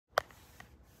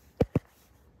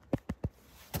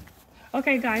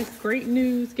Okay guys, great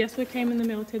news. Guess what came in the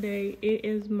mail today? It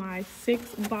is my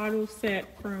 6-bottle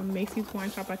set from Macy's Wine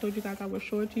Shop. I told you guys I would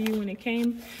show it to you when it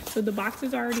came. So the box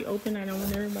is already open. I don't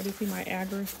want everybody to see my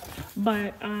address.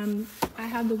 But I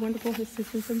have the wonderful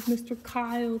assistance of Mr.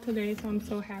 Kyle today, so I'm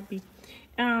so happy.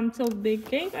 So they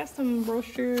gave us some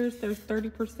brochures. There's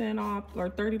 30% off or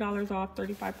 $30 off,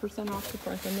 35% off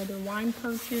for another wine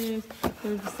purchase.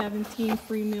 There's a 17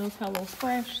 free meals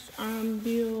HelloFresh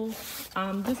deal.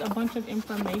 Just a bunch of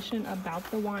information about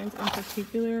the wines in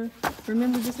particular.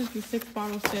 Remember, this is the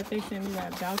 6-bottle set. They sent me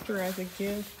that voucher as a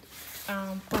gift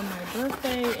for my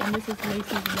birthday, and this is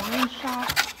Macy's Wine Shop.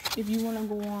 If you want to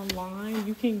go online,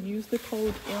 you can use the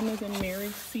code M as in Mary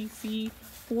CC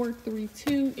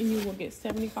 432 and you will get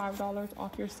 $75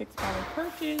 off your 6-bottle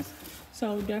purchase.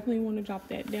 So definitely want to drop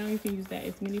that down. You can use that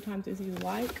as many times as you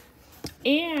like.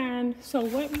 And so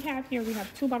what we have here, we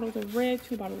have 2 bottles of red,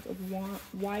 2 bottles of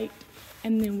white,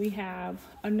 and then we have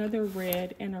another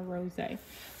red and a rosé.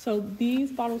 So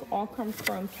these bottles all come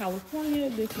from California.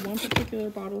 This one particular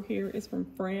bottle here is from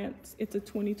France. It's a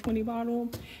 2020 bottle,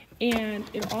 and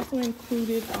it also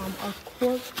included a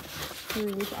cork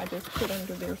screw, which I just put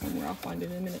under there somewhere. I'll find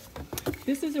it in a minute.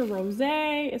 This is a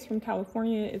rosé. It's from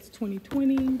California. It's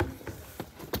 2020.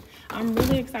 I'm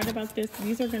really excited about this.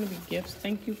 These are going to be gifts.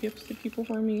 Thank you gifts to people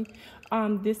for me.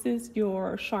 This is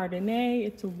your Chardonnay.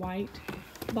 It's a white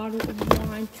bottle of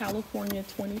wine, California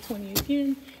 2020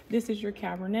 again. This is your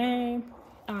Cabernet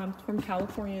from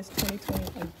California. It's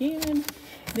 2020 again.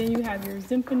 Then you have your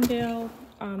Zinfandel,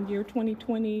 your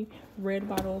 2020 red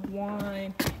bottle of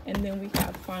wine. And then we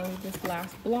have finally this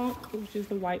last Blanc, which is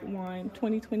the white wine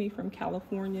 2020 from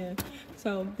California.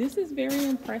 So this is very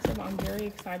impressive. I'm very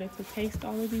excited to taste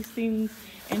all of these things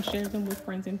and share them with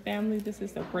friends and family. This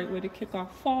is a great way to kick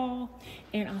off fall,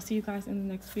 and I'll see you guys in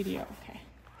the next video. Okay.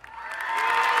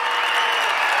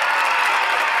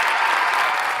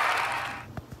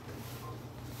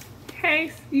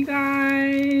 Hey you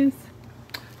guys,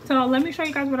 so let me show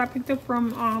you guys what I picked up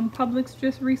from Publix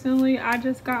just recently. I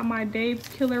just got my Dave's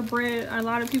Killer bread. A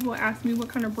lot of people ask me what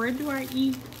kind of bread do I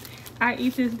eat. I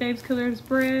eat this Dave's Killer's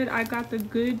bread. I got the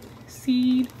good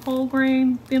seed whole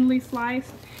grain thinly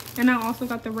sliced, and I also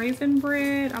got the raisin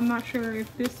bread. I'm not sure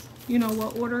if this, you know,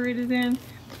 what order it is in.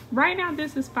 Right now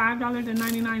this is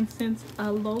 $5.99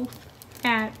 a loaf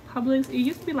at Publix. It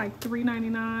used to be like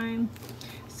 $3.99.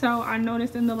 So I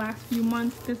noticed in the last few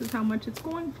months, this is how much it's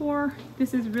going for.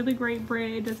 This is really great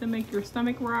bread. It doesn't make your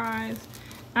stomach rise.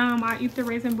 I eat the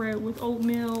raisin bread with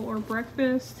oatmeal or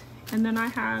breakfast. And then I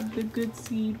have the good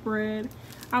seed bread.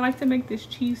 I like to make this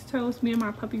cheese toast. Me and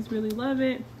my puppies really love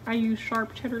it. I use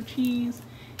sharp cheddar cheese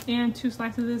and 2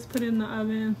 slices of this, put it in the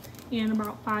oven, and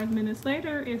about 5 minutes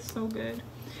later, it's so good.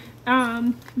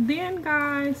 Then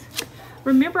guys,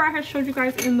 remember I had showed you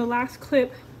guys in the last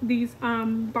clip these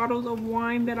bottles of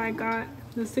wine that I got,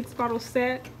 the 6-bottle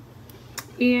set,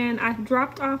 and I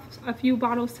dropped off a few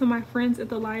bottles to my friends at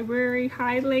the library.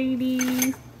 Hi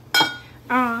ladies.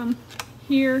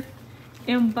 Here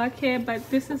in Buckhead, but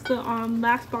this is the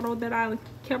last bottle that I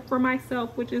kept for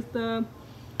myself, which is the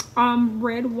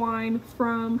red wine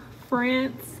from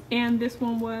France, and this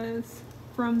one was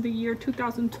from the year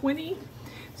 2020.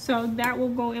 So that will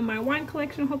go in my wine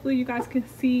collection. Hopefully you guys can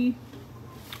see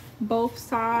both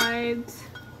sides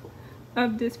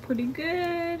of this pretty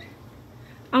good.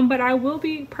 But I will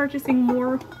be purchasing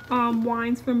more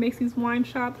wines from Macy's Wine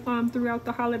Shop throughout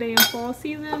the holiday and fall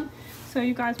season. So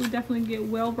you guys will definitely get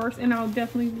well versed, and I'll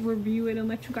definitely review it and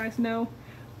let you guys know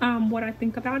what I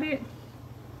think about it.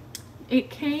 It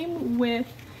came with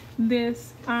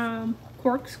this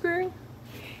corkscrew,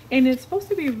 and it's supposed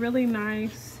to be really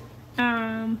nice.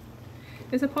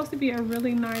 It's supposed to be a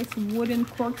really nice wooden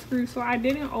corkscrew, so I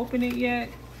didn't open it yet.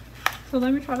 So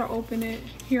let me try to open it.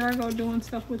 Here I go doing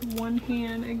stuff with one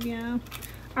hand again.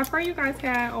 I pray you guys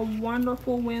had a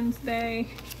wonderful Wednesday.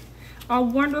 A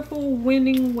wonderful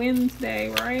winning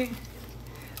Wednesday, right?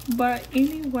 But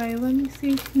anyway, let me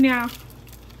see. Now,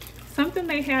 something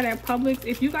they had at Publix,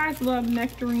 if you guys love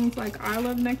nectarines like I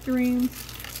love nectarines,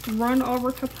 run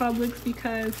over to Publix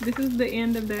because this is the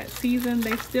end of that season.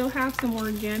 They still have some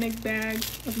organic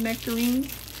bags of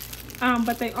nectarines,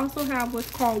 but they also have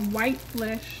what's called white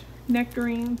flesh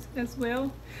nectarines as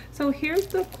well. So here's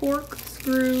the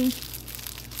corkscrew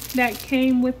that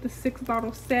came with the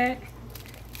 6-bottle set.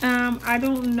 I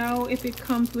don't know if it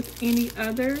comes with any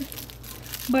other,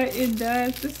 but it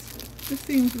does. This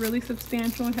seems really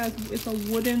substantial. It's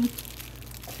a wooden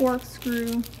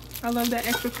corkscrew. I love that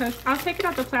extra touch. I'll take it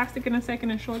out the plastic in a second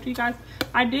and show it to you guys.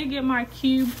 I did get my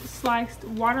cube sliced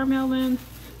watermelon.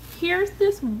 Here's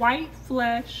this white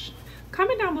flesh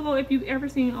Comment down below if you've ever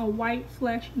seen a white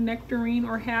flesh nectarine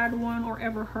or had one or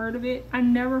ever heard of it. I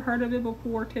never heard of it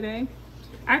before today.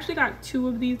 I actually got 2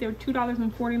 of these. They're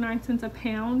 $2.49 a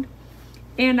pound.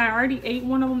 And I already ate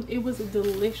one of them. It was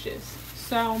delicious.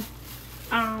 So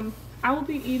I will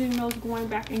be eating those, going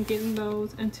back and getting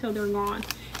those until they're gone.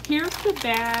 Here's the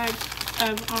bag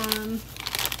of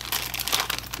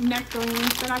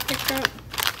nectarines that I picked up.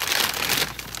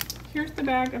 Here's the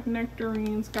bag of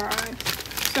nectarines, guys.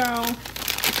 So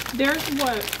there's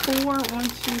what, 4, 1, 2,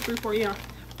 3, 4, yeah.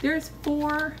 There's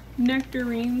 4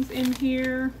 nectarines in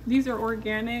here. These are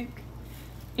organic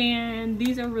and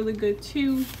these are really good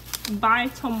too. By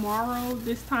tomorrow,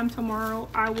 this time tomorrow,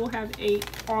 I will have ate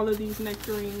all of these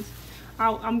nectarines.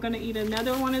 I'm gonna eat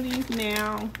another one of these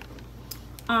now,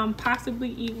 possibly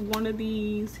eat one of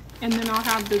these, and then I'll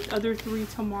have the other 3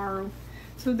 tomorrow.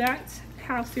 So that's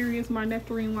how serious my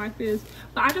nectarine life is.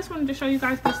 But I just wanted to show you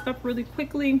guys this stuff really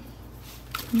quickly.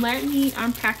 Let me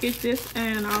unpackage this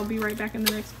and I'll be right back in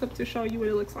the next clip to show you what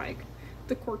it looks like.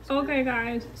 The corkscrew. Okay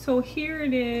guys, so here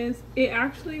it is. It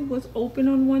actually was open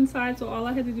on one side, so all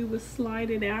I had to do was slide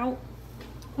it out.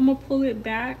 I'm gonna pull it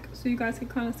back so you guys can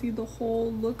kind of see the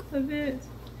whole look of it,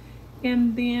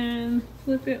 and then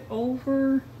flip it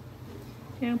over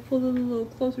and pull it a little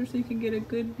closer so you can get a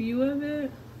good view of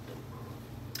it.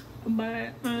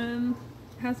 But it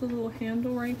has a little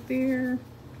handle right there,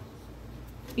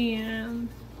 and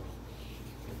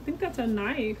I think that's a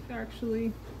knife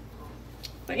actually.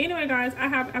 But anyway guys, I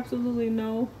have absolutely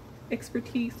no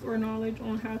expertise or knowledge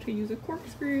on how to use a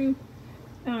corkscrew.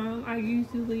 I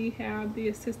usually have the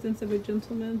assistance of a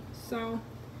gentleman. So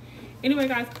anyway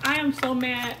guys, I am so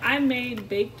mad. I made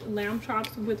baked lamb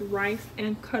chops with rice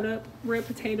and cut up red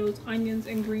potatoes, onions,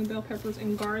 and green bell peppers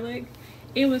and garlic.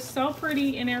 It was so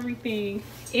pretty and everything,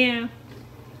 and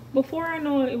before I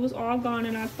know it, it was all gone.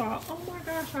 And I thought, oh my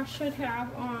gosh, I should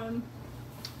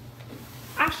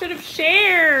have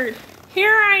shared.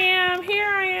 Here I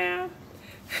am.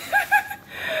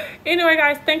 Anyway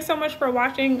guys, thanks so much for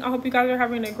watching. I hope you guys are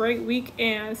having a great week,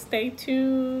 and stay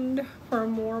tuned for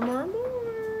more.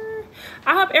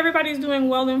 I hope everybody's doing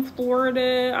well in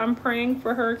Florida. I'm praying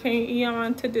for Hurricane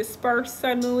Ian to disperse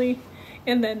suddenly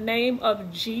in the name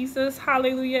of Jesus.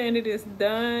 Hallelujah. And it is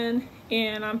done.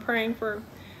 And I'm praying for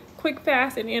quick,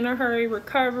 fast, and in a hurry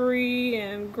recovery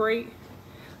and great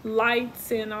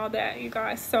lights and all that, you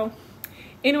guys. So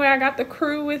anyway, I got the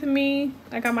crew with me.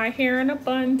 I got my hair in a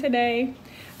bun today.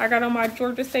 I got on my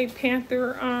Georgia State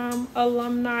Panther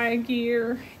alumni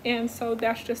gear, and so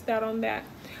that's just that on that.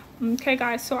 Okay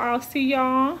guys, so I'll see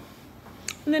y'all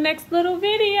in the next little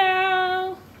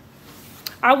video.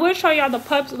 I will show y'all the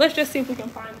pups. Let's just see if we can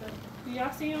find them. Do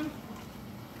y'all see them?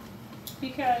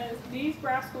 Because these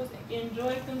rascals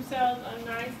enjoyed themselves a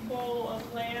nice bowl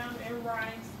of lamb and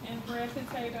rice and red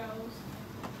potatoes.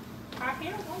 I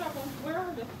hear one of them. Where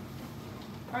are they?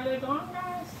 Are they gone,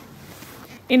 guys?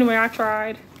 Anyway, I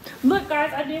tried. Look,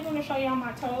 guys, I did want to show y'all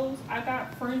my toes. I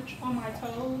got French on my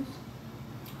toes.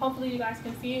 Hopefully you guys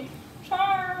can see it.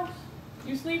 Charles,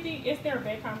 you sleepy? It's their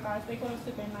bedtime, guys. They go to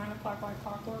sleep at 9 o'clock like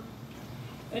clockwork.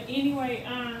 But anyway,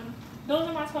 those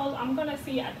are my toes. I'm gonna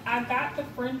see. I got the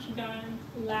French done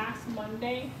last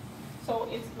Monday, so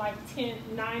it's like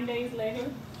 9 days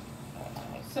later.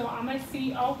 So I'm gonna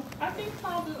see. Oh, I think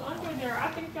Charles is under there. I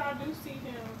think y'all do see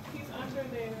him. He's under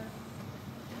there.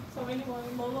 So anyway,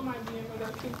 Lola might be under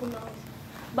there too. Who knows?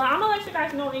 But I'm gonna let you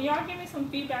guys know, and y'all give me some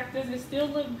feedback. Does it still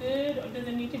look good, or does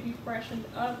it need to be freshened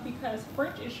up? Because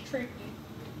French is tricky.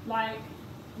 Like,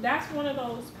 that's one of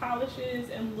those polishes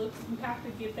and looks, you have to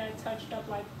get that touched up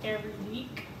like every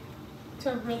week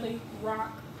to really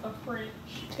rock a French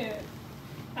tip.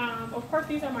 Of course,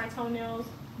 these are my toenails,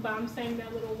 but I'm saying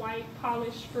that little white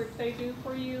polish strip they do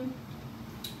for you,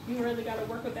 you really got to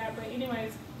work with that. But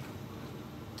anyways,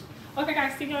 okay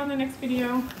guys, see y'all in the next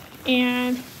video,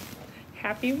 and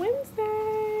happy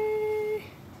Wednesday.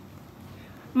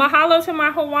 Mahalo to my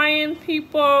Hawaiian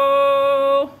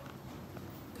people.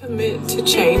 Commit to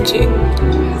changing.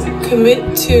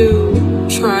 Commit to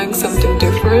trying something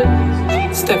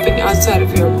different, stepping outside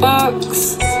of your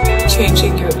box,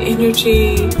 changing your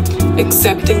energy,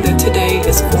 accepting that today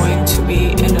is going to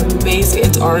be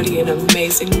it's already an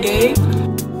amazing day.